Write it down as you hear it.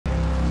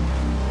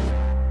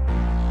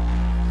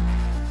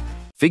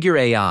Figure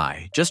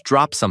AI just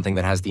dropped something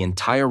that has the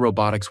entire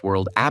robotics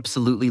world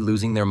absolutely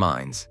losing their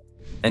minds.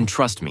 And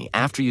trust me,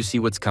 after you see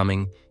what's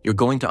coming, you're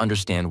going to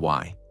understand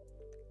why.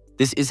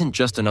 This isn't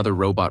just another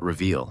robot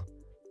reveal.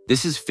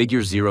 This is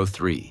Figure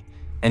 03,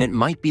 and it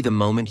might be the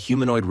moment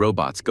humanoid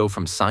robots go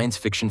from science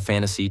fiction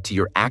fantasy to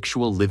your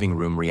actual living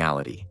room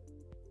reality.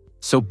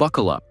 So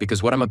buckle up,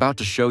 because what I'm about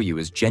to show you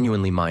is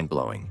genuinely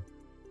mind-blowing.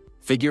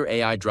 Figure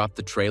AI dropped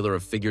the trailer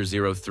of Figure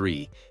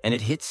 03, and it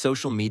hit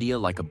social media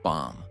like a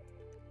bomb.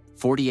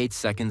 48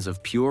 seconds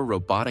of pure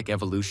robotic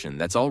evolution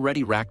that's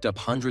already racked up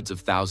hundreds of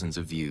thousands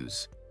of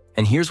views.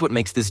 And here's what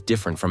makes this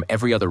different from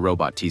every other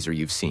robot teaser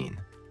you've seen.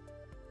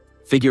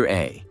 Figure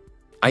AI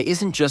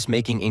isn't just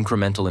making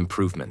incremental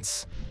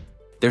improvements.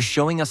 They're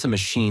showing us a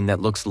machine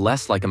that looks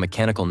less like a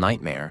mechanical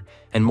nightmare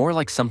and more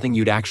like something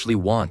you'd actually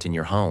want in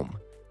your home.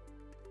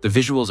 The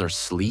visuals are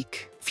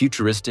sleek,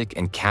 futuristic,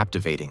 and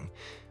captivating,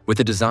 with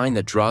a design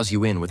that draws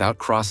you in without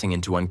crossing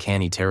into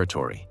uncanny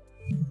territory.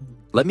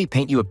 Let me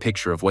paint you a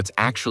picture of what's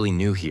actually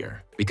new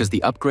here, because the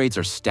upgrades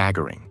are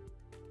staggering.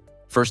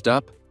 First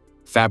up,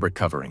 fabric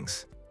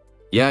coverings.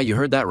 Yeah, you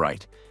heard that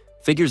right.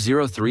 Figure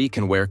 03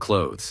 can wear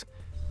clothes.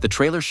 The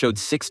trailer showed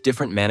 6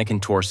 different mannequin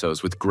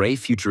torsos with gray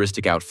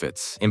futuristic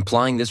outfits,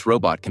 implying this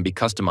robot can be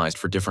customized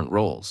for different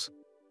roles.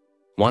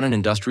 Want an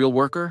industrial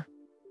worker?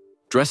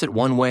 Dress it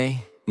one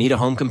way? Need a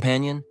home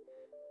companion?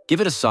 Give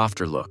it a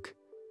softer look.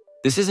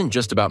 This isn't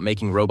just about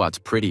making robots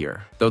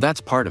prettier, though that's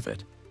part of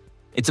it.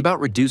 It's about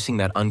reducing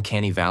that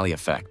uncanny valley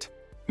effect,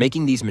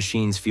 making these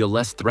machines feel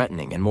less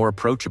threatening and more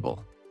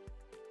approachable.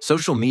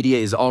 Social media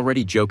is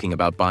already joking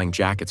about buying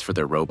jackets for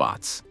their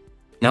robots.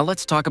 Now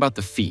let's talk about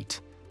the feet,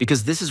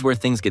 because this is where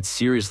things get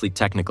seriously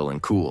technical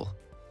and cool.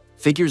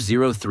 Figure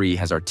 03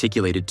 has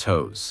articulated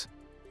toes,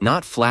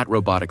 not flat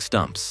robotic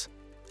stumps,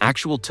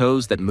 actual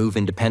toes that move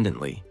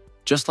independently,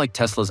 just like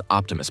Tesla's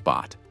Optimus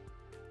bot.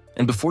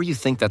 And before you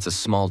think that's a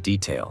small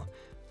detail,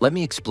 let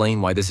me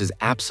explain why this is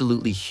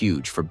absolutely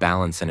huge for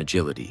balance and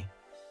agility.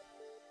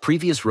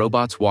 Previous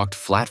robots walked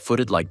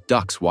flat-footed like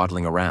ducks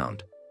waddling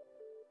around.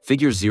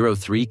 Figure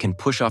 03 can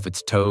push off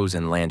its toes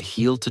and land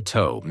heel to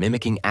toe,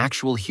 mimicking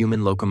actual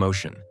human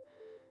locomotion.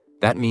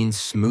 That means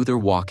smoother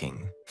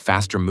walking,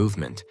 faster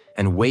movement,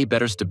 and way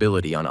better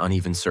stability on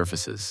uneven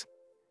surfaces.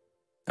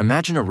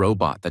 Imagine a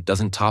robot that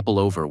doesn't topple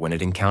over when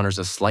it encounters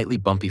a slightly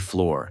bumpy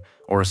floor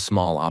or a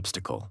small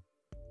obstacle.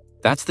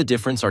 That's the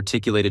difference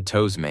articulated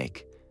toes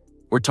make.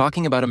 We're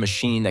talking about a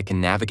machine that can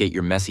navigate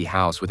your messy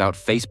house without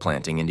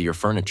face-planting into your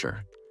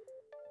furniture.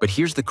 But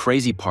here's the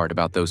crazy part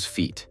about those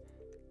feet.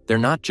 They're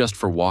not just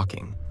for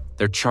walking,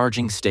 they're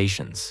charging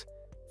stations.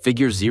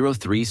 Figure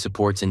 03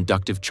 supports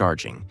inductive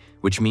charging,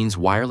 which means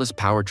wireless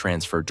power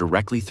transfer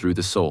directly through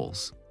the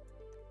soles.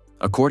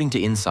 According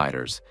to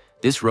insiders,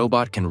 this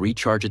robot can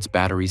recharge its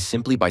batteries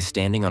simply by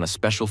standing on a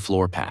special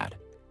floor pad.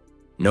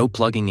 No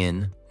plugging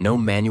in, no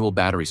manual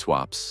battery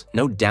swaps,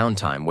 no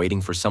downtime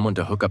waiting for someone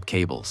to hook up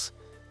cables.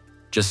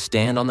 Just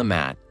stand on the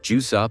mat,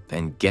 juice up,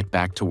 and get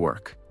back to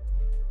work.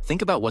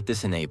 Think about what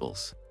this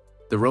enables.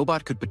 The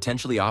robot could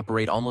potentially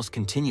operate almost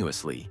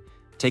continuously,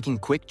 taking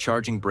quick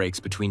charging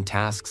breaks between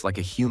tasks like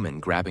a human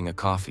grabbing a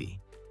coffee.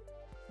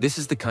 This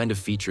is the kind of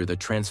feature that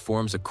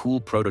transforms a cool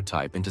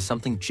prototype into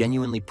something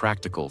genuinely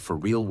practical for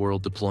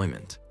real-world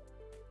deployment.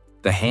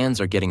 The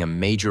hands are getting a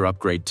major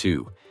upgrade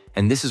too,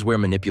 and this is where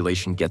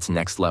manipulation gets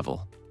next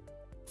level.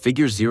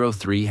 Figure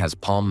 03 has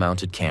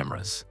palm-mounted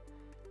cameras.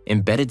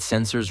 Embedded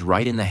sensors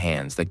right in the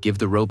hands that give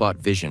the robot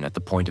vision at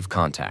the point of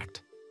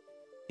contact.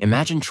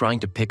 Imagine trying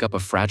to pick up a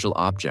fragile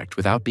object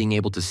without being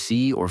able to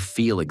see or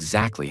feel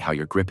exactly how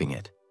you're gripping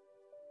it.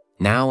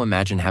 Now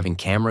imagine having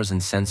cameras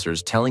and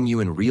sensors telling you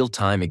in real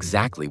time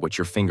exactly what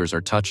your fingers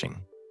are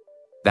touching.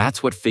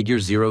 That's what Figure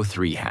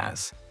 03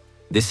 has.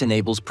 This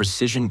enables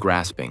precision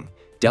grasping,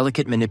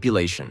 delicate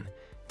manipulation,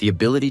 the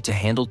ability to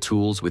handle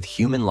tools with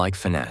human-like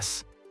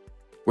finesse.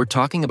 We're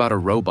talking about a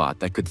robot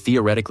that could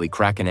theoretically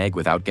crack an egg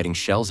without getting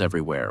shells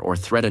everywhere or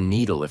thread a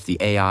needle if the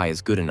AI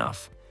is good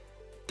enough.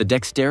 The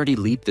dexterity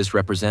leap this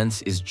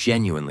represents is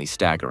genuinely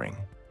staggering.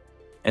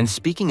 And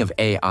speaking of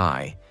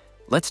AI,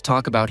 let's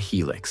talk about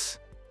Helix.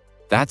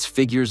 That's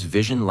Figure's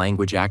vision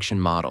language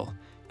action model,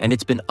 and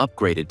it's been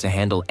upgraded to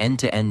handle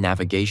end-to-end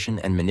navigation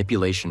and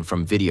manipulation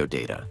from video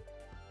data.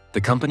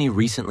 The company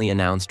recently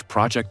announced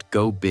Project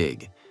Go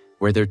Big,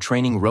 where they're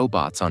training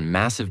robots on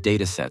massive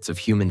datasets of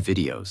human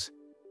videos.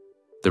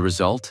 The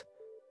result?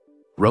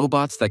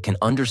 Robots that can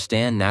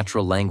understand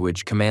natural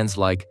language commands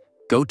like,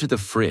 "Go to the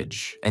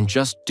fridge," and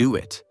just do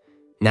it,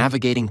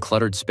 navigating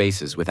cluttered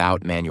spaces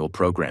without manual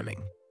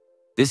programming.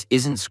 This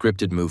isn't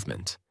scripted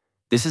movement.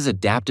 This is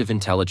adaptive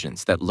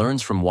intelligence that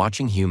learns from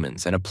watching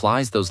humans and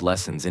applies those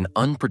lessons in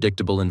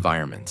unpredictable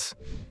environments.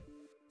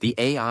 The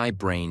AI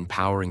brain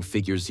powering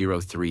Figure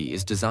 03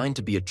 is designed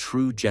to be a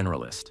true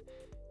generalist,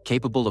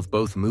 capable of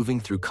both moving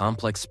through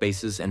complex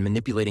spaces and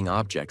manipulating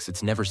objects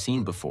it's never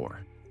seen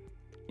before.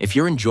 If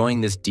you're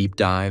enjoying this deep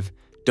dive,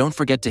 don't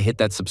forget to hit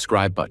that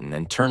subscribe button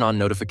and turn on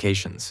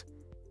notifications.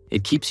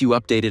 It keeps you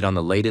updated on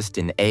the latest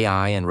in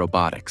AI and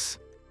robotics.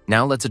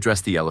 Now let's address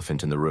the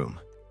elephant in the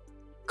room: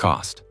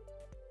 cost.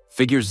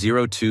 Figure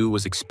 02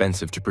 was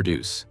expensive to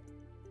produce,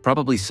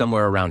 probably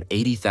somewhere around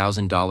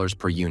 $80,000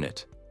 per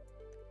unit.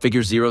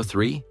 Figure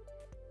 03?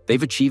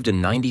 They've achieved a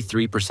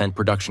 93%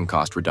 production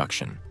cost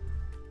reduction.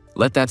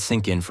 Let that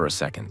sink in for a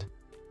second.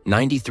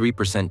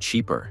 93%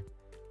 cheaper.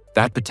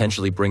 That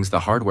potentially brings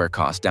the hardware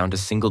cost down to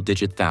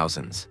single-digit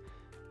thousands.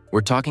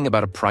 We're talking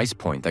about a price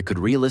point that could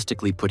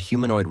realistically put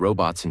humanoid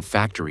robots in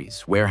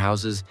factories,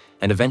 warehouses,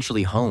 and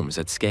eventually homes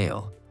at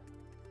scale.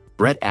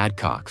 Brett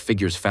Adcock,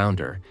 Figure's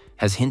founder,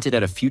 has hinted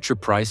at a future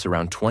price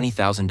around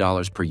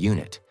 $20,000 per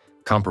unit,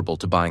 comparable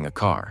to buying a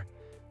car.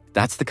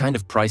 That's the kind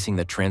of pricing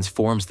that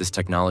transforms this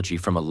technology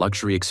from a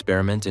luxury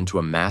experiment into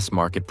a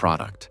mass-market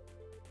product.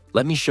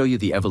 Let me show you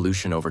the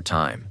evolution over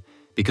time,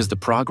 because the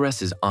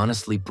progress is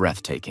honestly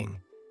breathtaking.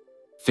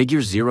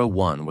 Figure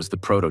 01 was the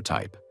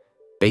prototype.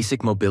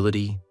 Basic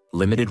mobility,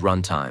 limited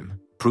runtime,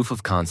 proof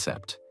of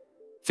concept.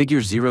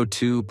 Figure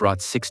 02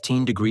 brought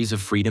 16 degrees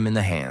of freedom in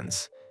the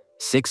hands,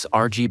 6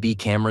 RGB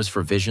cameras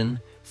for vision,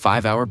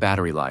 5-hour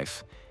battery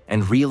life,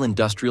 and real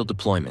industrial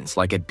deployments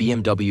like at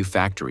BMW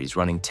factories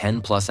running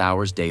 10+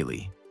 hours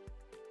daily.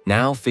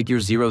 Now Figure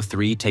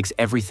 03 takes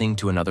everything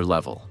to another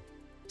level.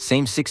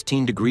 Same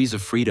 16 degrees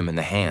of freedom in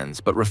the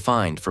hands, but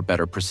refined for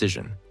better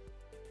precision.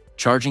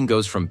 Charging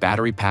goes from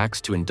battery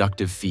packs to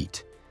inductive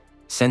feet.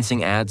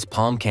 Sensing adds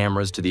palm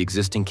cameras to the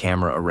existing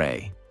camera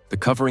array. The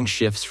covering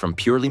shifts from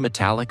purely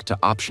metallic to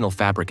optional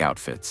fabric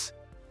outfits.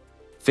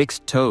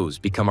 Fixed toes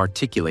become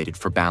articulated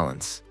for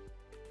balance.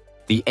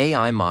 The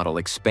AI model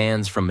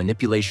expands from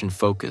manipulation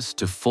focus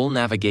to full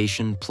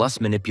navigation plus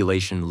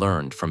manipulation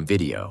learned from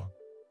video.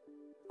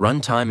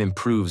 Runtime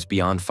improves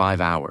beyond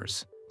 5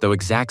 hours, though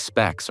exact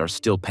specs are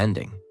still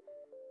pending.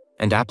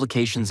 And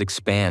applications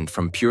expand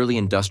from purely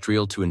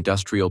industrial to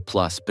industrial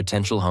plus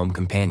potential home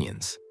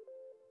companions.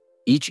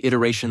 Each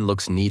iteration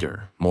looks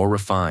neater, more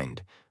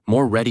refined,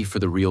 more ready for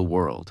the real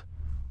world.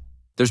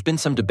 There's been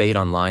some debate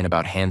online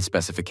about hand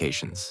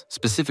specifications,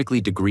 specifically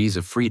degrees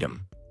of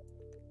freedom.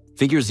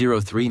 Figure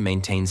 03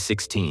 maintains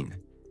 16,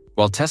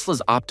 while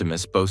Tesla's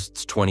Optimus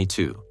boasts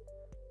 22.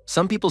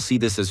 Some people see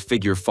this as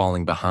Figure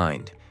falling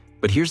behind,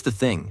 but here's the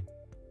thing.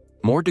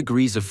 More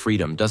degrees of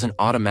freedom doesn't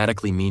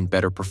automatically mean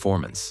better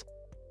performance.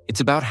 It's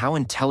about how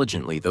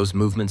intelligently those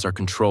movements are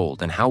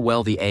controlled and how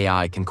well the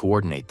AI can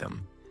coordinate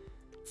them.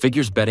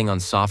 Figure's betting on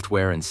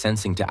software and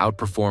sensing to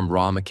outperform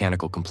raw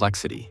mechanical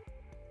complexity.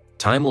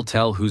 Time will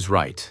tell who's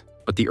right,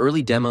 but the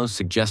early demos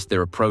suggest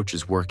their approach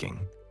is working.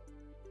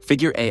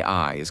 Figure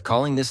AI is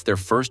calling this their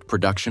first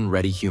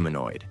production-ready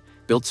humanoid,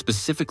 built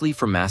specifically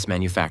for mass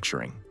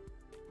manufacturing.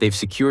 They've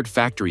secured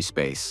factory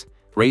space,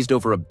 raised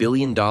over $1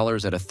 billion at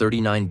a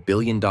 $39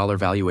 billion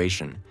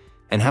valuation,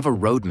 and have a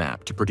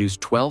roadmap to produce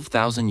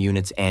 12,000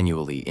 units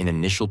annually in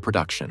initial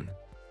production.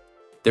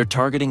 They're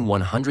targeting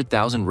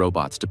 100,000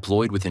 robots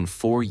deployed within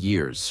 4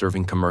 years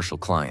serving commercial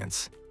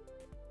clients.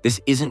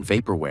 This isn't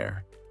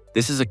vaporware.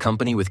 This is a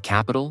company with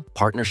capital,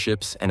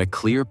 partnerships, and a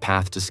clear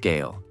path to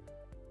scale.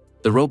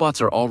 The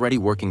robots are already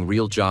working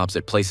real jobs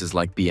at places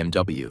like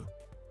BMW.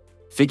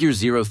 Figure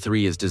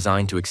 03 is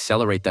designed to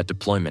accelerate that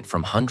deployment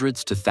from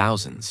hundreds to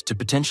thousands to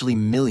potentially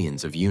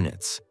millions of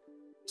units.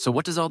 So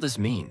what does all this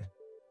mean?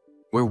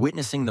 We're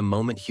witnessing the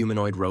moment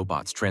humanoid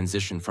robots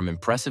transition from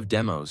impressive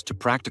demos to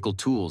practical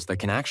tools that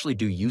can actually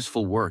do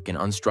useful work in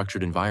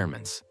unstructured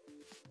environments.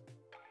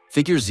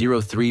 Figure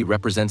 03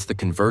 represents the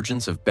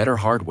convergence of better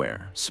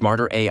hardware,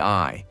 smarter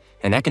AI,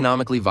 and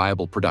economically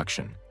viable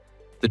production.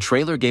 The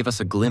trailer gave us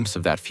a glimpse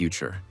of that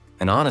future,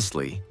 and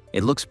honestly,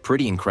 it looks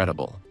pretty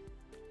incredible.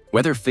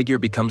 Whether Figure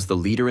becomes the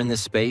leader in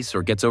this space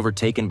or gets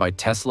overtaken by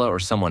Tesla or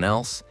someone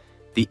else,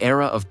 the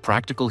era of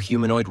practical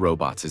humanoid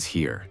robots is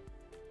here.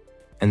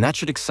 And that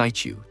should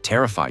excite you,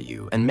 terrify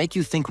you, and make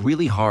you think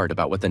really hard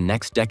about what the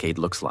next decade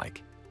looks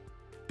like.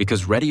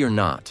 Because ready or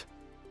not,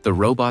 the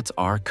robots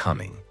are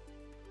coming.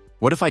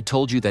 What if I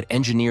told you that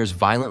engineers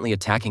violently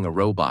attacking a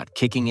robot,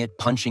 kicking it,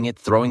 punching it,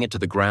 throwing it to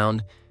the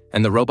ground,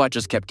 and the robot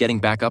just kept getting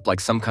back up like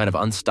some kind of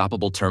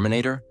unstoppable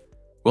Terminator?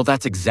 Well,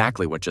 that's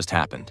exactly what just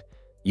happened.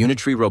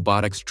 Unitary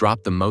Robotics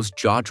dropped the most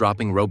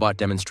jaw-dropping robot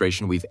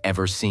demonstration we've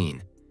ever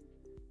seen.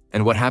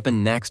 And what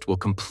happened next will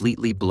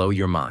completely blow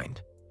your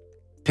mind.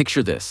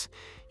 Picture this.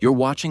 You're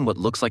watching what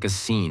looks like a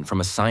scene from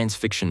a science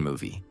fiction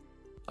movie.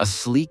 A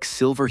sleek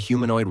silver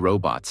humanoid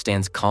robot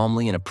stands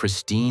calmly in a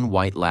pristine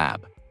white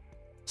lab.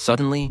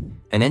 Suddenly,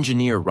 an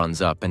engineer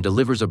runs up and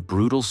delivers a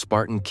brutal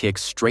Spartan kick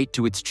straight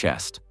to its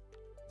chest.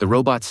 The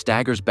robot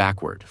staggers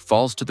backward,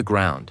 falls to the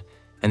ground,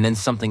 and then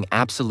something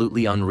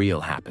absolutely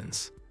unreal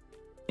happens.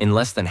 In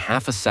less than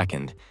half a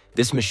second,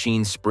 this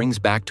machine springs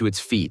back to its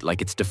feet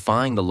like it's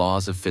defying the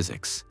laws of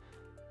physics.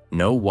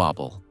 No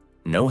wobble,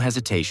 no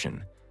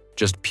hesitation,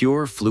 just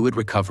pure fluid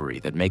recovery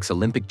that makes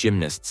Olympic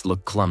gymnasts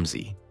look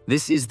clumsy.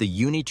 This is the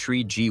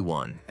Unitree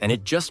G1, and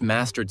it just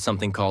mastered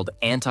something called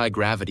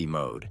anti-gravity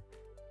mode.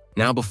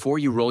 Now, before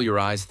you roll your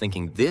eyes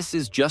thinking this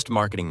is just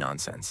marketing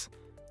nonsense,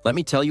 let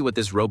me tell you what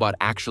this robot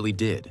actually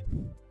did.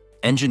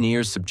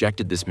 Engineers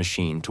subjected this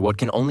machine to what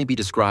can only be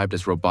described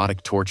as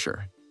robotic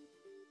torture.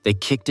 They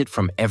kicked it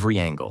from every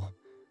angle.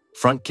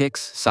 Front kicks,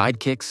 side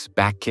kicks,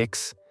 back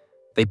kicks.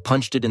 They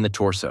punched it in the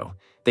torso.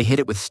 They hit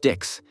it with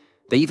sticks.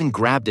 They even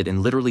grabbed it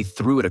and literally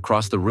threw it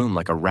across the room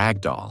like a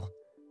rag doll.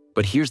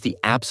 But here's the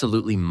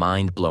absolutely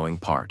mind-blowing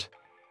part.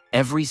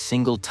 Every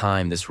single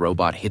time this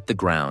robot hit the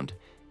ground,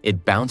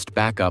 it bounced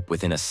back up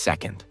within a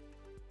second.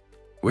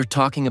 We're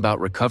talking about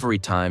recovery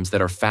times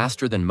that are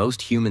faster than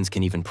most humans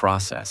can even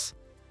process.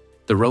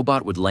 The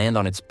robot would land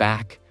on its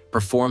back,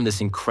 perform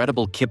this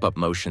incredible kip-up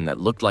motion that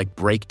looked like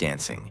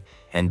breakdancing,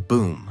 and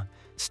boom,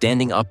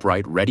 standing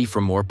upright ready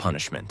for more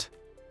punishment.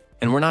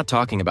 And we're not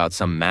talking about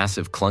some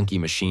massive clunky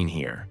machine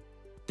here.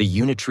 The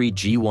Unitree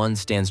G1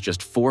 stands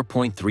just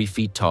 4.3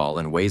 feet tall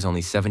and weighs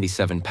only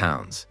 77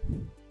 pounds.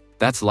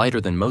 That's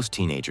lighter than most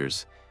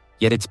teenagers,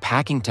 yet it's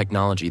packing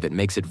technology that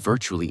makes it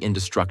virtually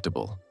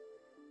indestructible.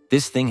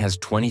 This thing has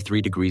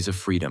 23 degrees of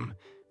freedom,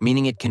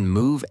 meaning it can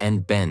move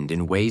and bend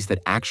in ways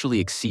that actually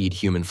exceed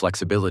human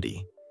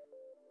flexibility.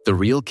 The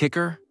real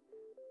kicker?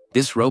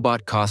 This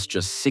robot costs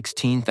just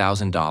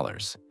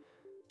 $16,000.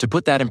 To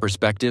put that in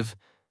perspective,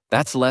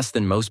 that's less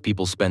than most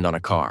people spend on a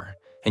car,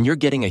 and you're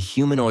getting a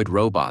humanoid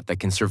robot that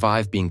can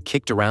survive being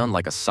kicked around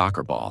like a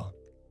soccer ball.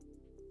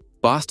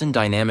 Boston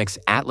Dynamics'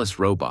 Atlas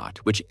robot,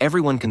 which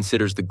everyone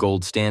considers the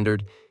gold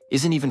standard,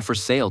 isn't even for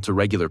sale to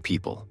regular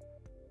people.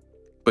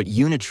 But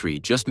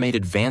Unitree just made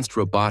advanced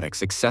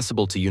robotics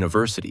accessible to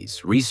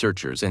universities,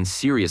 researchers, and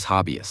serious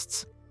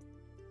hobbyists.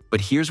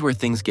 But here's where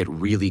things get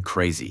really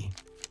crazy.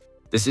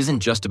 This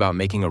isn't just about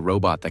making a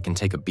robot that can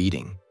take a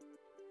beating.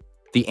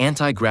 The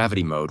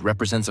anti-gravity mode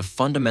represents a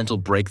fundamental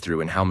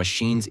breakthrough in how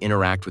machines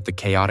interact with the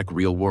chaotic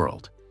real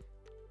world.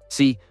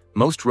 See,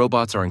 most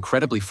robots are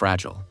incredibly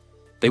fragile.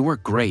 They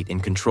work great in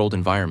controlled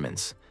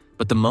environments,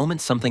 but the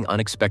moment something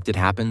unexpected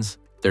happens,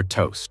 they're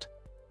toast.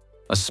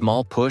 A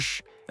small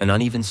push, an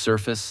uneven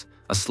surface,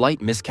 a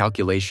slight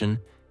miscalculation,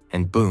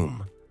 and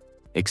boom,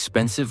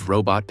 expensive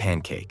robot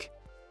pancake.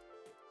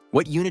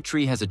 What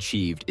Unitree has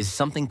achieved is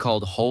something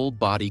called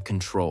whole-body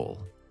control.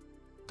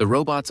 The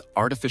robot's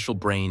artificial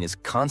brain is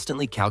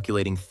constantly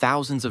calculating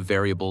thousands of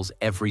variables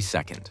every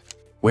second.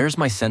 Where's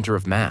my center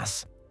of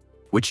mass?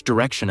 Which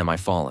direction am I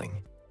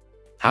falling?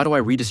 How do I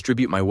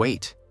redistribute my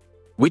weight?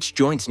 Which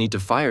joints need to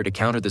fire to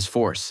counter this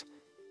force?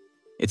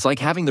 It's like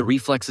having the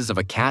reflexes of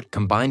a cat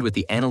combined with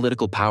the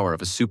analytical power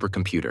of a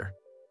supercomputer.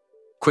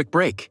 Quick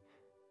break.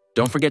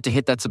 Don't forget to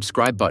hit that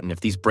subscribe button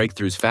if these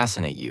breakthroughs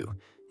fascinate you.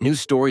 New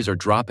stories are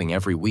dropping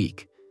every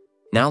week.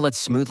 Now let's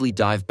smoothly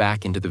dive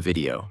back into the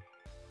video.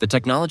 The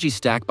technology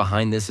stack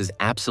behind this is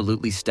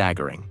absolutely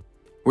staggering.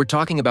 We're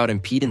talking about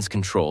impedance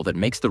control that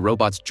makes the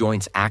robot's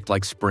joints act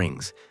like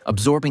springs,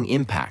 absorbing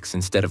impacts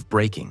instead of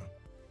braking.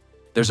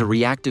 There's a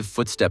reactive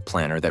footstep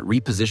planner that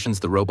repositions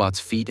the robot's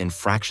feet in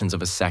fractions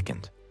of a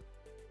second.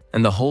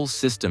 And the whole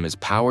system is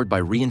powered by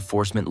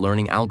reinforcement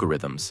learning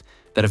algorithms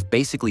that have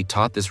basically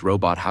taught this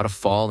robot how to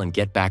fall and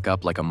get back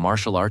up like a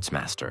martial arts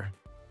master.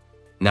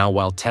 Now,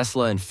 while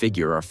Tesla and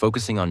Figure are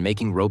focusing on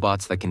making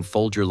robots that can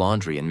fold your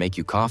laundry and make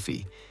you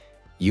coffee,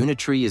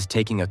 Unitree is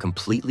taking a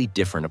completely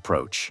different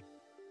approach.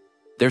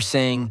 They're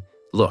saying,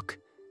 look,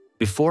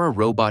 before a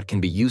robot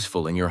can be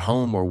useful in your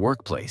home or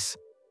workplace,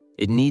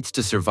 it needs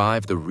to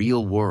survive the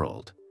real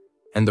world.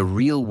 And the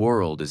real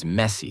world is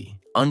messy,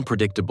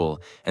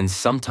 unpredictable, and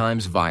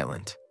sometimes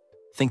violent.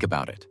 Think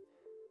about it.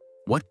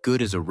 What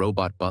good is a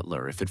robot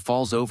butler if it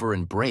falls over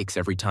and breaks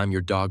every time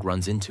your dog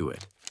runs into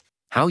it?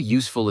 How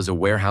useful is a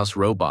warehouse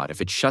robot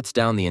if it shuts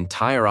down the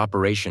entire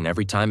operation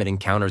every time it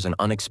encounters an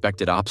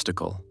unexpected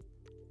obstacle?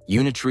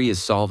 Unitree is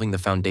solving the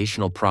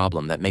foundational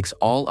problem that makes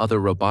all other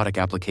robotic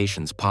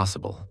applications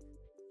possible.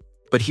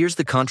 But here's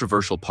the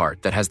controversial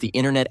part that has the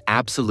internet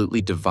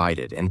absolutely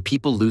divided and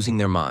people losing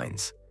their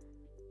minds.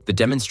 The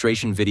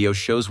demonstration video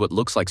shows what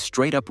looks like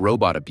straight-up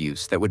robot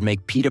abuse that would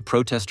make PETA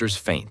protesters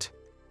faint.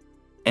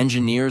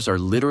 Engineers are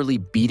literally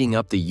beating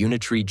up the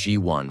Unitree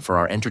G1 for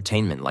our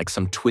entertainment like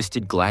some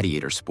twisted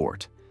gladiator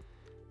sport.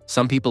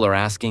 Some people are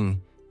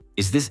asking,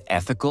 is this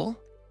ethical?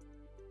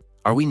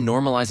 Are we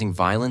normalizing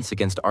violence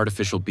against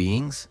artificial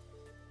beings?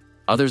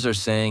 Others are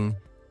saying,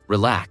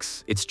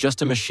 relax, it's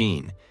just a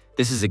machine.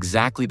 This is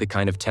exactly the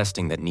kind of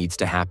testing that needs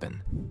to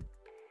happen.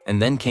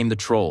 And then came the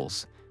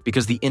trolls,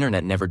 because the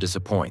internet never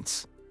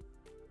disappoints.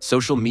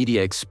 Social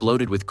media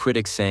exploded with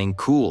critics saying,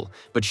 cool,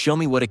 but show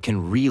me what it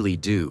can really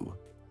do.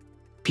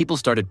 People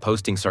started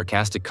posting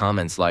sarcastic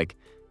comments like,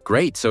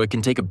 great, so it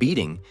can take a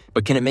beating,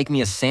 but can it make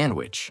me a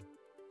sandwich?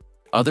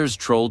 Others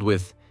trolled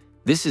with,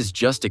 this is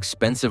just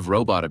expensive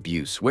robot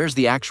abuse, where's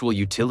the actual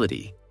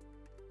utility?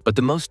 But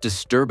the most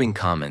disturbing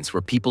comments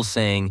were people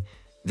saying,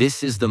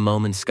 this is the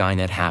moment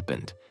Skynet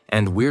happened,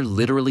 and we're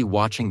literally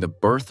watching the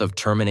birth of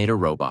Terminator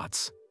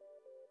robots.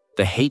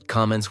 The hate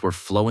comments were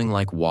flowing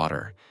like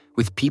water,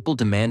 with people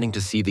demanding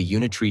to see the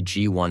Unitree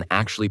G1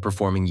 actually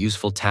performing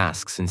useful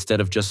tasks instead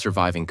of just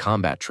surviving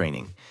combat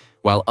training,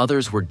 while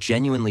others were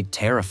genuinely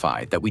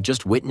terrified that we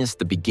just witnessed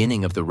the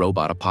beginning of the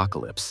robot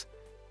apocalypse.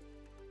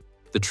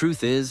 The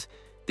truth is,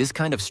 this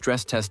kind of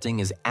stress testing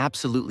is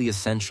absolutely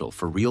essential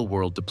for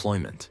real-world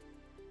deployment.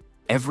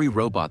 Every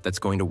robot that's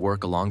going to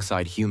work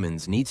alongside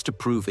humans needs to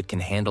prove it can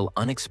handle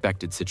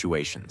unexpected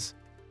situations.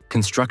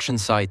 Construction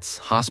sites,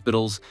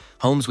 hospitals,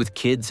 homes with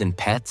kids and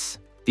pets,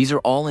 these are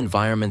all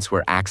environments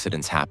where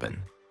accidents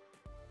happen.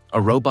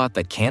 A robot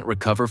that can't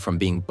recover from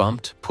being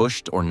bumped,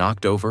 pushed, or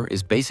knocked over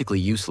is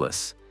basically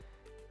useless.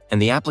 And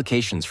the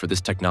applications for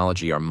this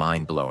technology are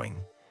mind-blowing.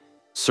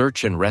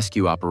 Search and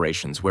rescue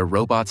operations where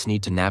robots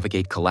need to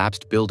navigate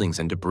collapsed buildings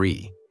and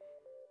debris.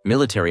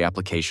 Military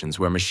applications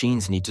where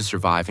machines need to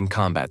survive in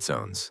combat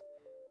zones.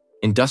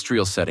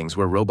 Industrial settings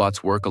where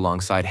robots work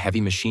alongside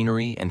heavy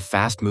machinery and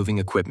fast-moving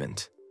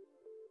equipment.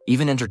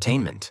 Even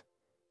entertainment.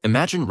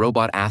 Imagine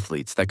robot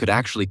athletes that could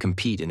actually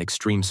compete in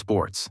extreme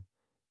sports.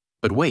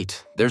 But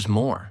wait, there's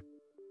more.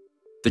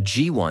 The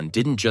G1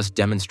 didn't just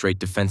demonstrate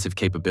defensive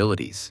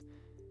capabilities.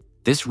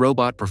 This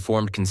robot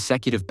performed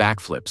consecutive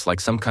backflips like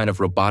some kind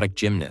of robotic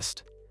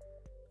gymnast.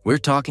 We're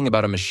talking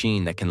about a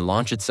machine that can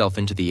launch itself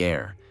into the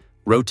air,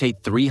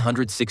 rotate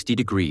 360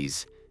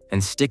 degrees,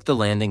 and stick the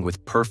landing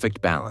with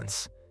perfect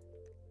balance.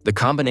 The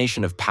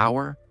combination of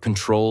power,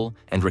 control,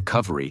 and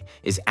recovery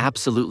is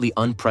absolutely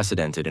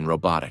unprecedented in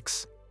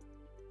robotics.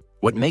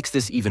 What makes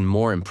this even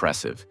more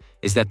impressive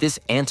is that this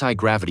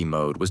anti-gravity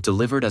mode was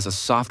delivered as a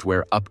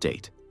software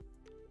update.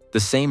 The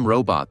same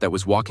robot that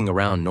was walking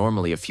around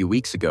normally a few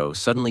weeks ago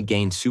suddenly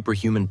gained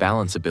superhuman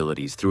balance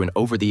abilities through an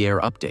over-the-air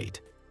update.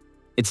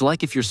 It's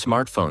like if your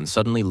smartphone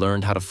suddenly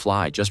learned how to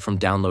fly just from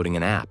downloading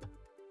an app.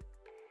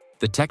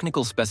 The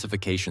technical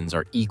specifications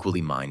are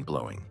equally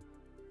mind-blowing.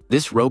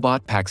 This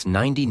robot packs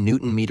 90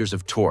 Newton-meters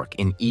of torque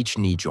in each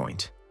knee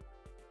joint.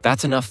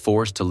 That's enough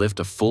force to lift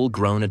a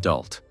full-grown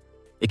adult.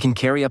 It can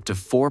carry up to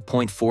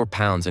 4.4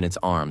 pounds in its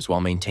arms while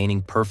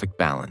maintaining perfect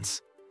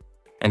balance.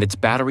 And its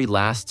battery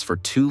lasts for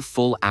 2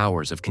 full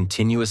hours of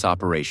continuous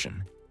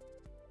operation.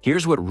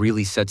 Here's what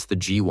really sets the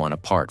G1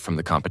 apart from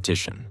the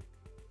competition.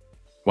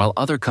 While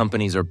other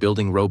companies are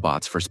building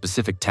robots for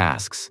specific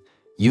tasks,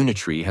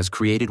 Unitree has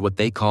created what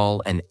they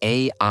call an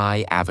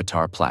AI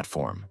avatar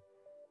platform.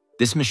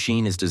 This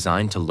machine is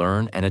designed to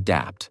learn and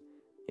adapt.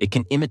 It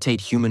can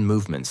imitate human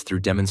movements through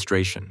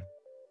demonstration.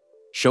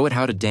 Show it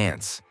how to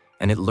dance,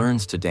 and it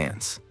learns to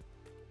dance.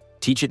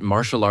 Teach it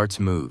martial arts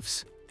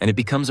moves, and it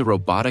becomes a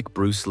robotic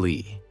Bruce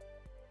Lee.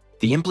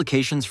 The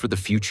implications for the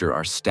future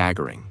are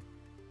staggering.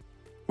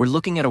 We're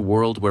looking at a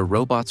world where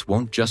robots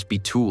won't just be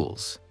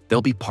tools,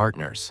 they'll be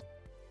partners.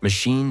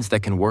 Machines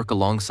that can work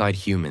alongside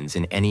humans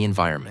in any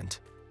environment,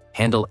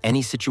 handle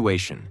any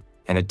situation,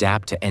 and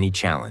adapt to any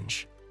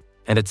challenge.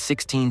 And at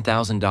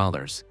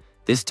 $16,000,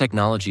 this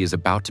technology is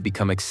about to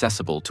become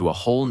accessible to a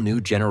whole new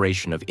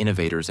generation of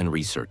innovators and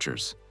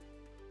researchers.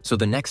 So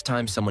the next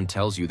time someone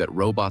tells you that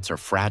robots are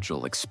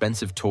fragile,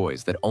 expensive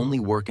toys that only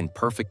work in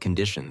perfect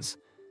conditions,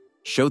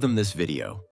 show them this video.